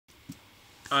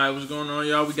Alright, what's going on,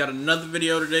 y'all? We got another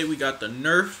video today. We got the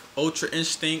Nerf Ultra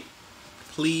Instinct.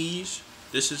 Please.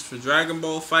 This is for Dragon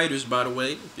Ball Fighters, by the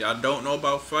way. If y'all don't know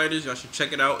about Fighters, y'all should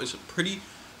check it out. It's a pretty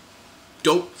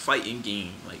dope fighting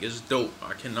game. Like, it's dope.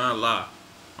 I cannot lie.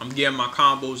 I'm getting my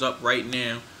combos up right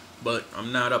now, but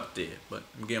I'm not up there. But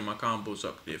I'm getting my combos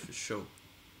up there for sure.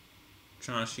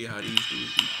 Trying to see how these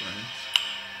dudes be playing.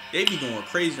 They be going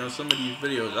crazy on some of these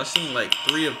videos. I seen like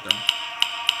 3 of them.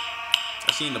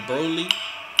 I seen the Broly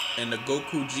and the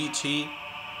Goku GT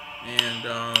and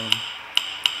I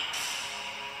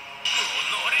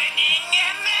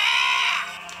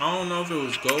don't know if it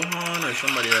was Gohan or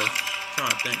somebody else. I'm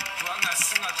trying to think.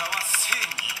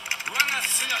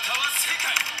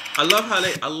 I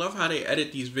love how they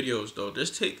edit these videos though.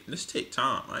 This take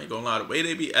time. I ain't gonna lie. The way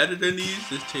they be editing these,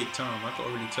 this take time. I can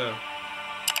already tell.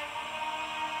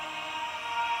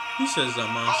 He says that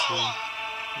monster.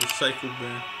 The Psycho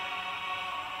Band.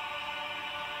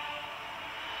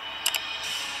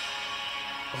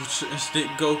 Ultra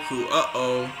Instinct Goku.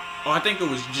 Uh-oh. Oh, I think it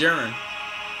was Jiren.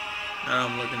 Now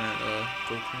I'm looking at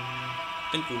Goku. I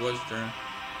think it was Jiren.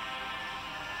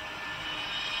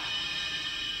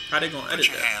 How they gonna edit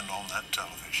that? Put your hand on that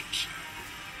television set.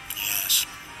 Yes,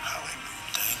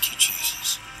 hallelujah. Thank you,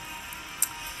 Jesus.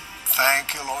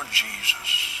 Thank you, Lord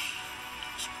Jesus.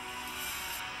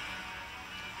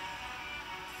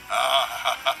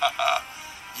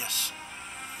 Yes.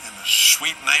 In the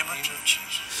sweet name of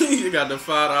Jesus. You got the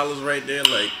 $5 right there,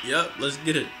 like, yep, let's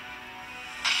get it.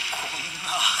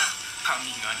 Don't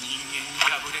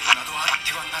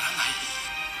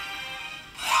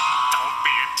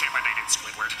be intimidated,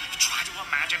 Squidward. Try to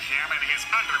imagine him in his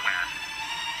underwear.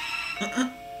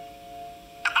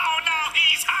 Oh no,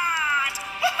 he's hot!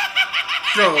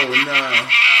 Bro, nah. No,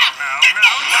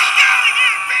 get out of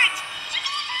here,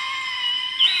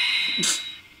 bitch!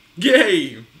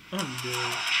 Game. I'm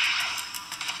dead.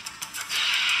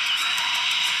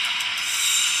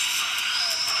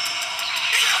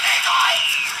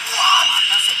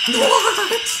 What?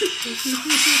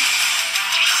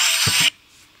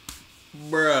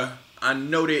 Bruh, I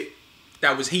know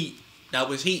that was heat. That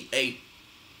was heat, hey.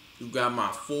 You got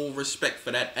my full respect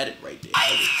for that edit right there. That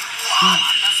was heat.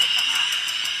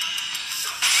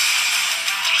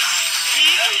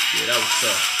 Yeah, that was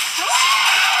tough.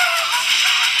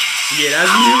 Yeah,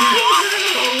 that's me.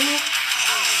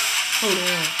 Hold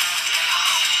on.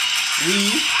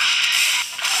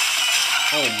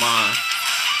 Oh my.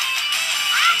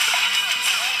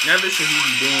 Never should he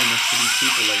be doing this to these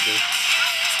people like this.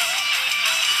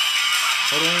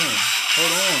 Hold on.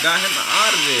 Hold on. Got him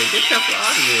out of there. Get Kefla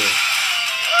out of there.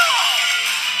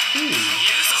 Ooh.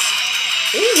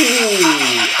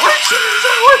 ArGin's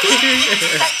out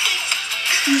here.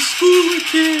 He's schooling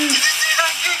kids.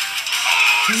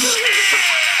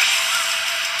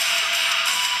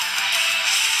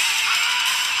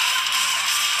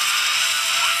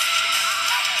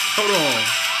 Hold on.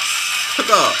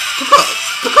 Cook up. Cook up.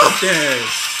 Cook up there.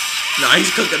 Nah,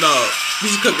 he's cooking up.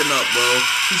 He's cooking up, bro.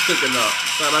 He's cooking up.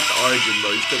 Shout out to ArGin,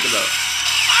 bro. He's cooking up.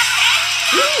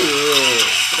 Ooh.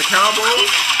 The cowboy?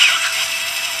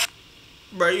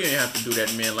 Bro, you ain't have to do that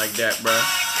man like that, bro.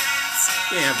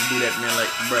 You ain't have to do that man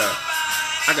like, bro.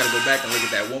 I gotta go back and look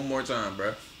at that one more time,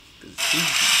 bro. Cause he's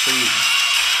crazy.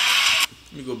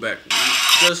 Let me go back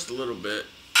just a little bit.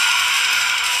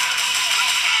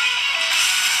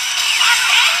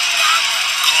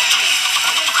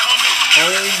 Oh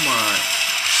my.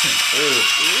 Oh,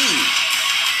 ooh.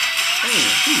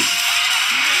 Man, he's.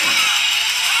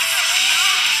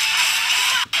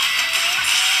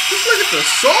 Just look at the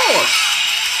sauce.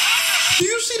 Do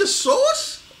you see the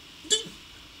sauce?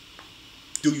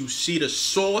 Do you see the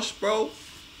sauce, bro?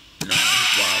 Nah,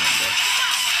 he's wildin', bro.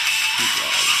 He's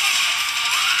wildin'.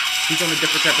 He's on a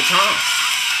different type of time.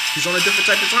 He's on a different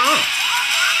type of time.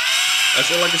 That's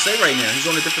all I can say right now. He's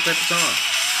on a different type of time.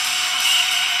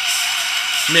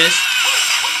 Miss.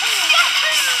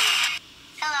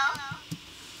 Hello.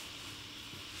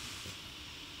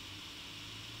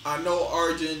 I know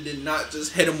ArGin did not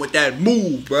just hit him with that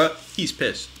move, bruh. He's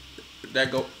pissed.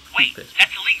 That go. Wait, pissed.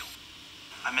 that's illegal.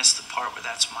 I missed the part where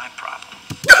that's my problem.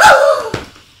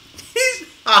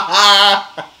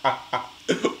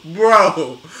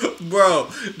 Bro.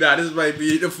 Nah, this might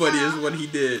be the funniest one he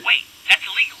did. Wait, that's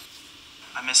illegal.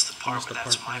 I missed the part where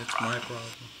that's my problem.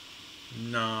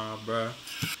 Nah, bruh.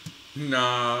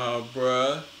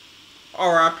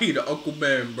 R.I.P. to Uncle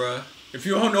Ben, bruh. If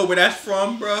you don't know where that's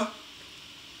from, bruh,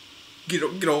 get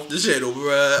off the channel,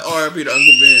 bruh. R.I.P. to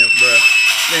Uncle Ben, bruh.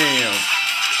 Damn.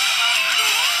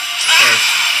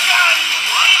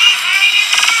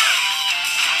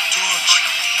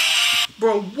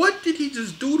 Bro, what did he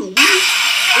just do to Wii? Is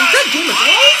that Game of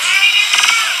Thrones?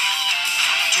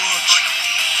 George.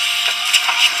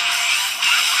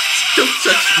 Don't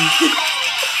touch me.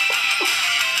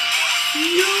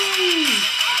 Yo.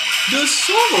 The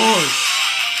sauce.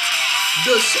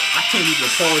 I can't even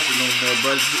pause it no more,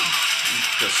 bro.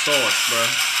 The sauce, bro.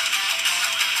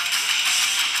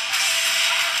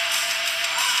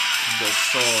 The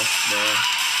sauce, bro.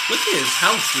 Look at his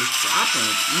house just dropping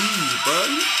with ease, bro.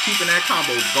 He's keeping that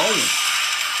combo going.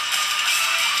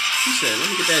 He said, let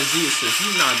me get that Z assist.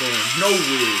 He's not going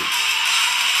nowhere.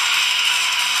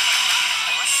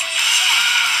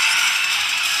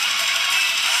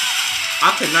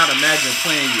 I could not imagine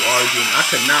playing you, ArGin. I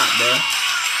could not, bro.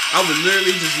 I would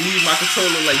literally just leave my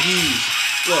controller like these.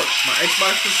 Look, my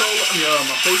Xbox controller,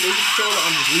 my PlayStation controller,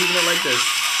 I'm just leaving it like this.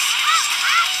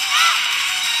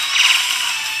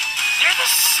 They're the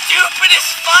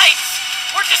stupidest fights!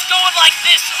 We're just going like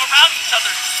this around each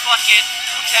other. Fucking,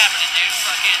 what's happening, dude?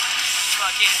 Fucking.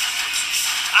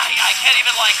 I can't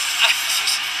even like, I'm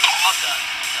done.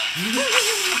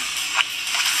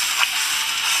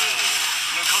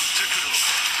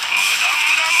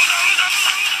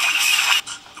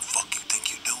 The fuck you think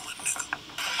you doing, nigga?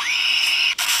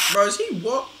 Bro, is he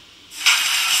walk?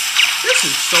 This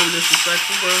is so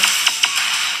disrespectful, bro.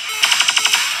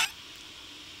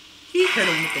 He hit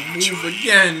him with the move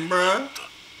again, bro.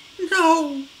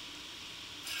 No.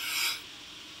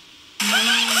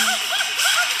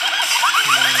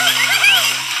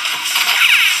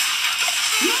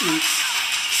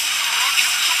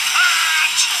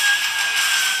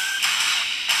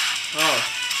 Oh.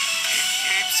 He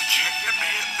keeps kicking me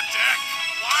in the deck.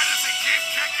 Why does he keep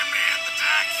kicking me in the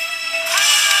deck?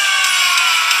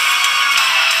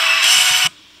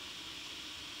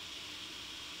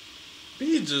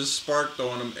 He just sparked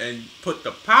on him and put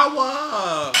the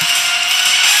power.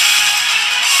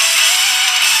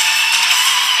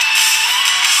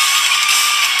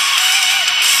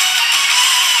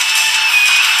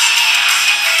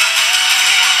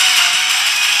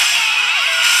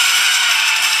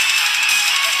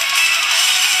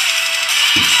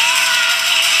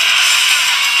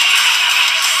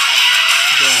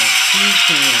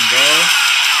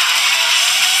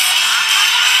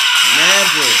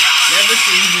 Never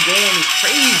see you be going is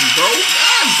crazy, bro.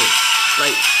 Never.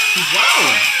 Like, he's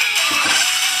wilding.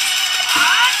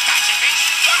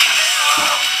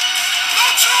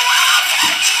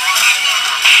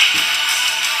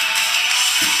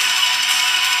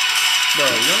 Bro,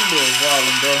 young boy is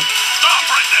wilding, bro. Stop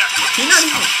right there. He not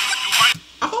even.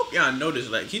 I hope y'all notice,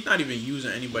 like, he's not even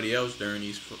using anybody else during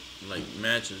these like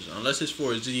matches, unless it's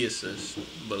for a Z assist.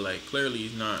 But like, clearly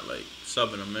he's not like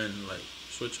subbing them in, like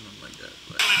switching them like that.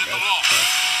 Like, that's tough.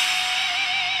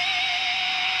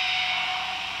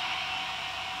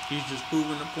 He's just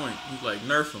proving the point. He's like,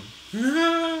 nerf him.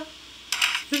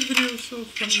 This video is so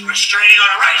funny. It's restraining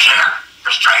on right here.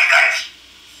 Restrain this.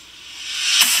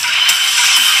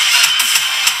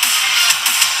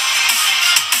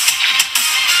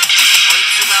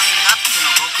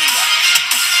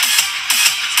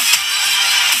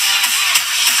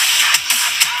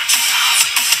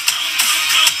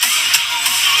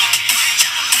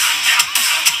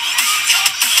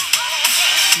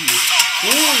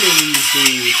 Fooling these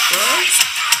dudes, bro.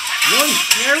 One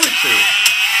character.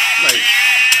 Like,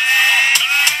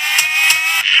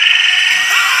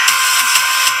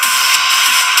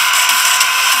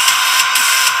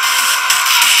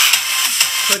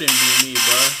 couldn't be me,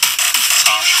 bro.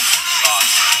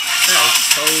 That is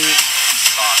so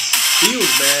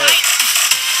feels bad.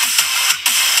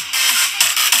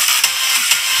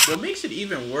 What makes it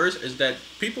even worse is that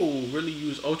people will really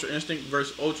use Ultra Instinct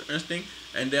versus Ultra Instinct,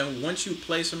 and then once you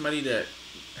play somebody that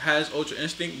has Ultra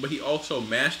Instinct, but he also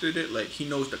mastered it, like he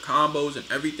knows the combos and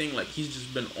everything, like he's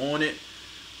just been on it,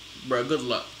 bro, good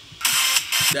luck.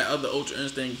 That other Ultra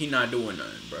Instinct, he not doing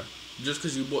nothing, bro. Just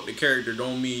because you bought the character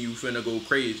don't mean you finna go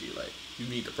crazy. Like, you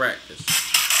need to practice.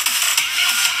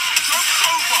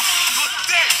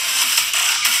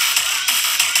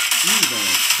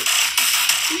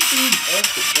 He's going off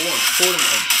the ball and caught him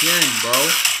again, bro.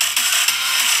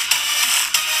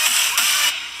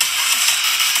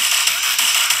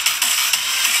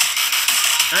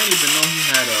 I didn't even know he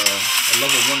had a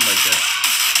level 1 like that.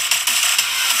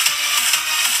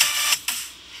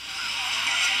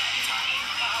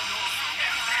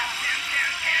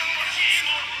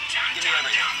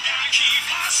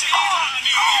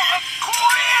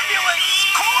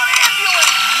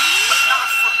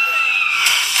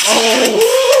 Oh!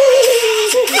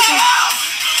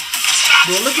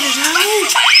 Bro, look at his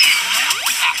house!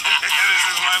 This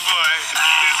is my boy.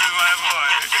 This is my boy.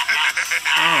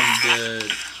 I'm dead.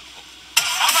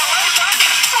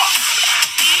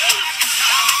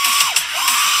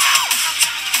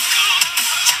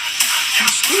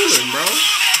 He's schooling, bro.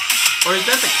 Or is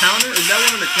that the counter? Is that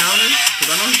one of the counters?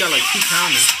 Because I know he got like 2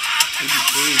 counters. Maybe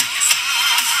 3.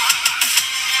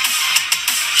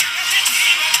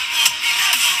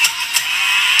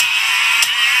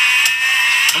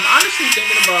 I'm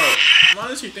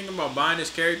honestly thinking about buying this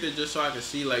character just so I can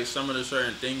see like some of the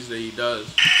certain things that he does.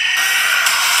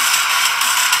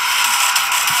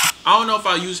 I don't know if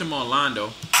I'll use him online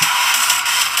though.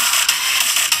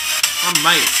 I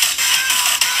might.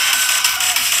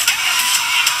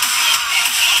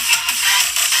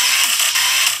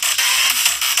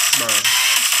 Bro.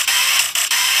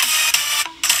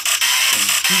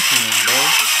 Bro.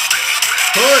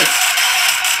 Push!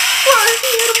 What? He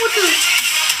hit him with the...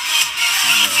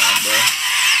 Nah, bro.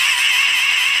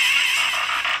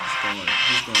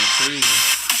 He's going crazy.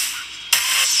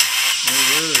 No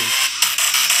worries.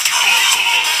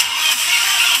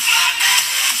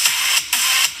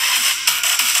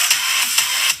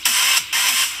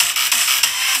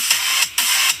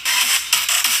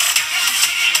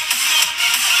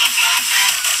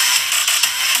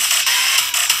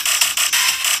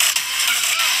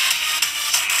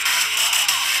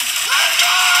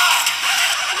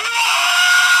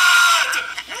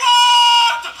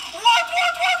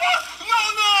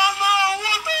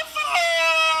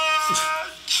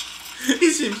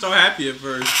 He seems so happy at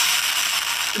first.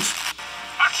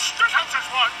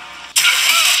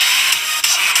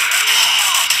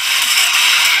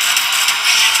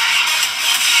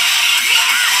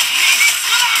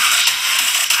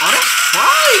 Oh, that's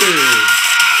fire!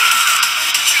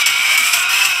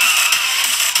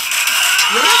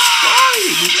 Yo, that's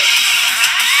fire, dude.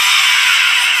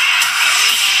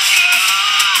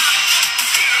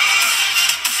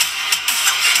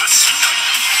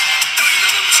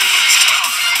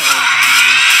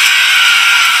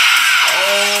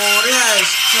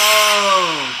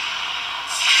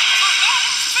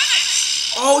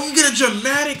 Oh, you get a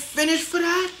dramatic finish for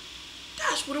that?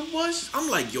 That's what it was? I'm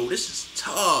like, yo, this is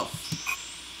tough.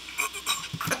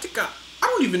 I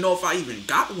don't even know if I even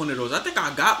got one of those. I think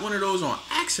I got one of those on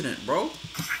accident, bro. Shake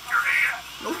your hand.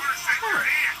 Nope. I'm gonna shake your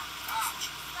hand.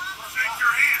 Shake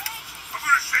your hand. I'm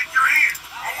gonna shake your hand.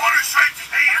 I wanna shake your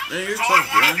hand. Man, you're That's all I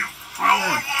tough, wanna bro. do. All I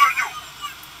wanna do.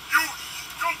 You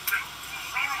stupid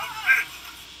son of a bitch.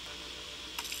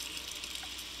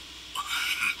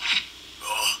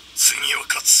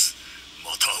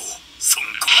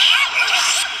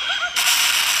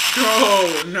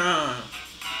 Oh, nah.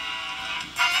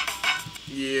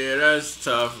 Yeah, that's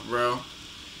tough, bro.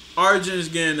 ArGin's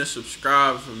getting a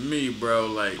subscribe from me, bro.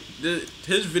 Like,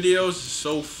 his videos is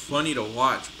so funny to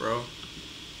watch, bro.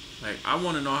 Like, I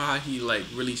want to know how he, like,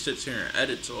 really sits here and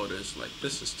edits all this. Like,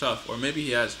 this is tough. Or maybe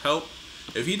he has help.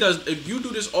 If you do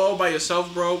this all by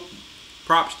yourself, bro,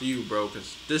 props to you, bro.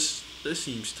 Because this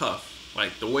seems tough.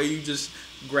 Like, the way you just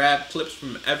grab clips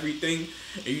from everything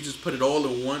and you just put it all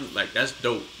in one, like, that's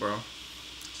dope, bro.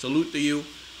 Salute to you.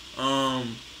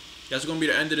 That's gonna be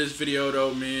the end of this video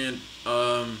though, man.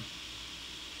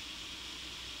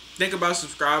 Think about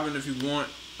subscribing if you want.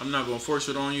 I'm not gonna force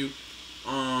it on you.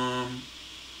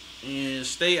 And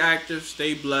stay active,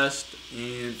 stay blessed,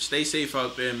 and stay safe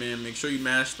out there, man. Make sure you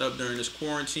masked up during this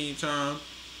quarantine time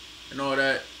and all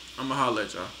that. I'ma holler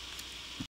at y'all.